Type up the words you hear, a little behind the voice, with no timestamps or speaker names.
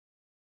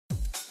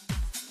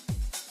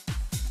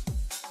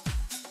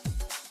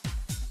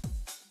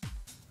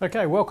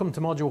Okay, welcome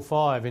to Module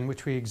 5, in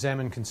which we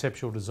examine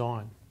conceptual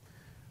design.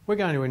 We're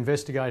going to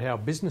investigate how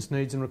business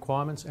needs and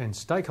requirements and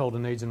stakeholder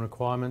needs and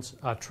requirements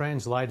are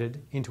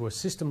translated into a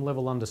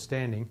system-level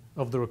understanding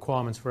of the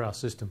requirements for our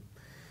system.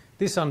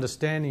 This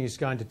understanding is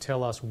going to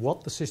tell us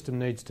what the system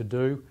needs to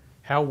do,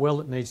 how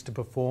well it needs to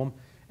perform,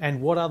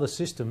 and what other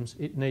systems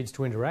it needs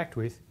to interact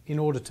with in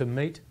order to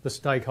meet the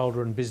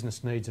stakeholder and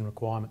business needs and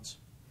requirements.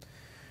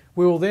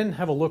 We will then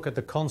have a look at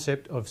the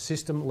concept of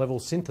system-level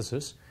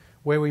synthesis,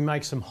 where we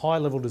make some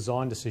high-level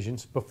design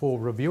decisions before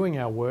reviewing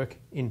our work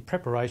in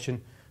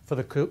preparation for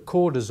the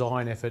core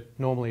design effort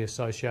normally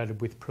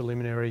associated with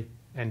preliminary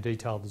and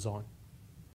detailed design.